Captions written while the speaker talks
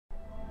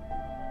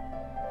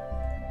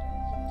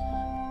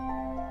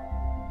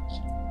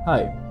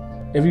Hi,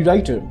 every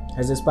writer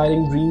has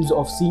aspiring dreams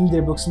of seeing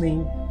their book's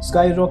name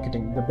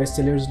skyrocketing the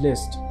bestsellers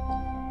list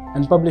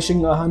and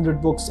publishing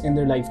 100 books in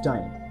their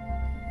lifetime.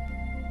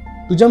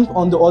 To jump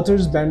on the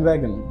author's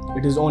bandwagon,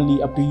 it is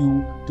only up to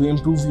you to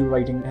improve your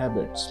writing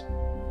habits.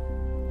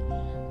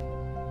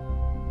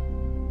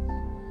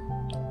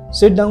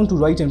 Sit down to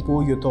write and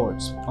pour your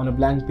thoughts on a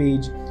blank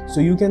page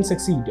so you can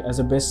succeed as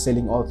a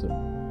best-selling author.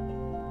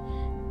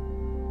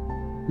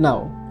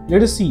 Now,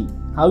 let us see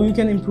how you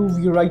can improve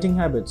your writing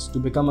habits to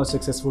become a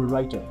successful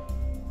writer.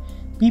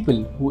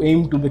 People who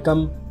aim to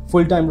become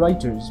full-time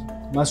writers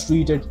must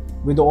treat it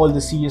with all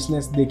the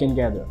seriousness they can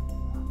gather.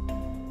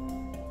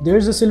 There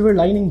is a silver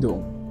lining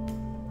though,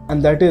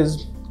 and that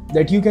is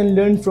that you can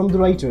learn from the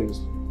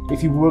writers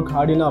if you work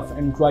hard enough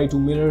and try to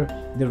mirror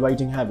their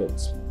writing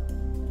habits.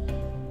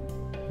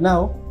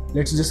 Now,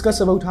 let's discuss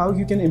about how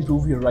you can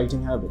improve your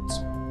writing habits.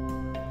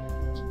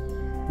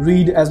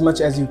 Read as much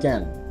as you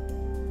can.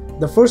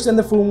 The first and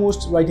the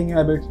foremost writing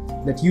habit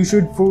that you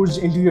should forge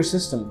into your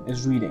system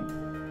is reading.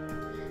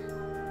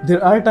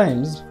 There are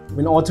times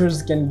when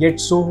authors can get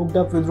so hooked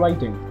up with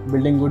writing,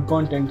 building good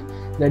content,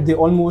 that they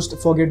almost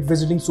forget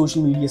visiting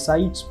social media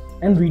sites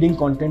and reading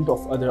content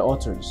of other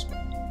authors.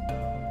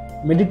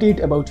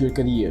 Meditate about your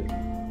career.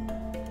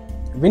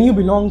 When you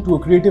belong to a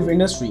creative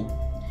industry,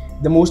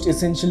 the most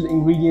essential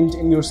ingredient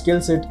in your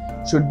skill set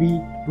should be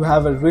to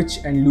have a rich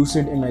and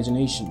lucid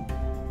imagination.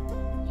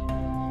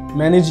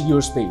 Manage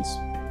your space.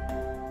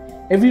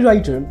 Every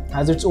writer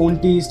has its own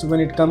taste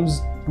when it comes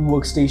to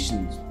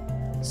workstations.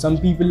 Some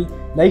people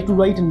like to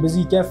write in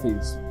busy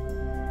cafes,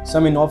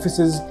 some in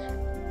offices,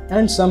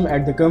 and some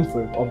at the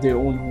comfort of their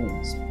own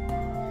homes.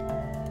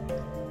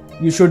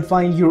 You should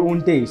find your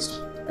own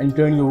taste and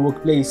turn your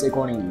workplace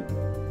accordingly.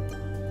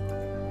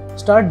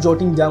 Start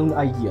jotting down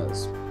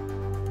ideas.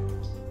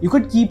 You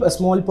could keep a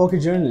small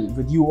pocket journal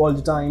with you all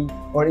the time,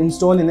 or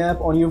install an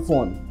app on your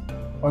phone,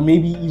 or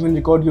maybe even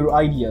record your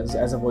ideas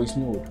as a voice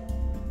note.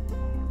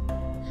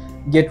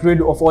 Get rid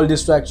of all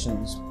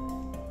distractions.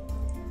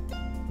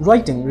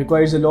 Writing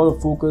requires a lot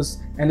of focus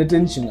and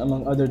attention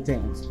among other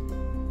things.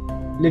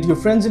 Let your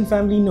friends and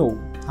family know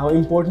how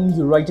important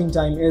your writing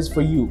time is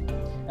for you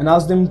and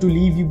ask them to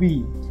leave you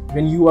be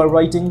when you are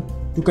writing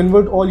to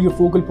convert all your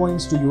focal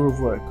points to your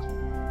work.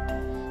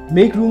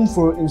 Make room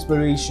for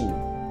inspiration.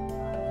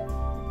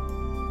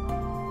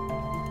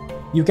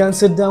 You can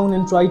sit down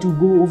and try to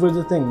go over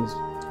the things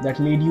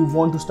that made you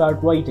want to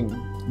start writing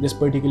this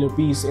particular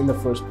piece in the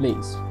first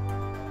place.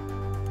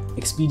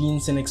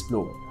 Experience and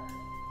explore.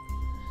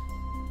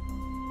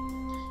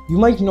 You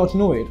might not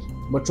know it,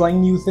 but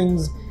trying new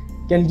things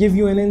can give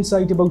you an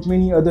insight about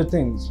many other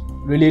things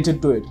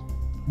related to it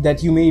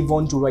that you may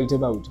want to write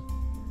about.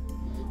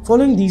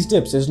 Following these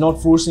tips is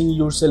not forcing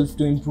yourself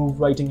to improve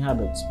writing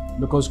habits,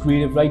 because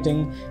creative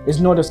writing is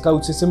not a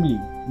Scouts assembly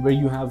where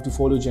you have to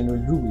follow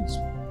general rules.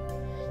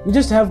 You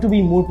just have to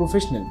be more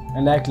professional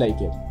and act like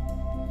it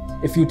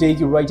if you take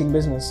your writing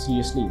business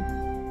seriously.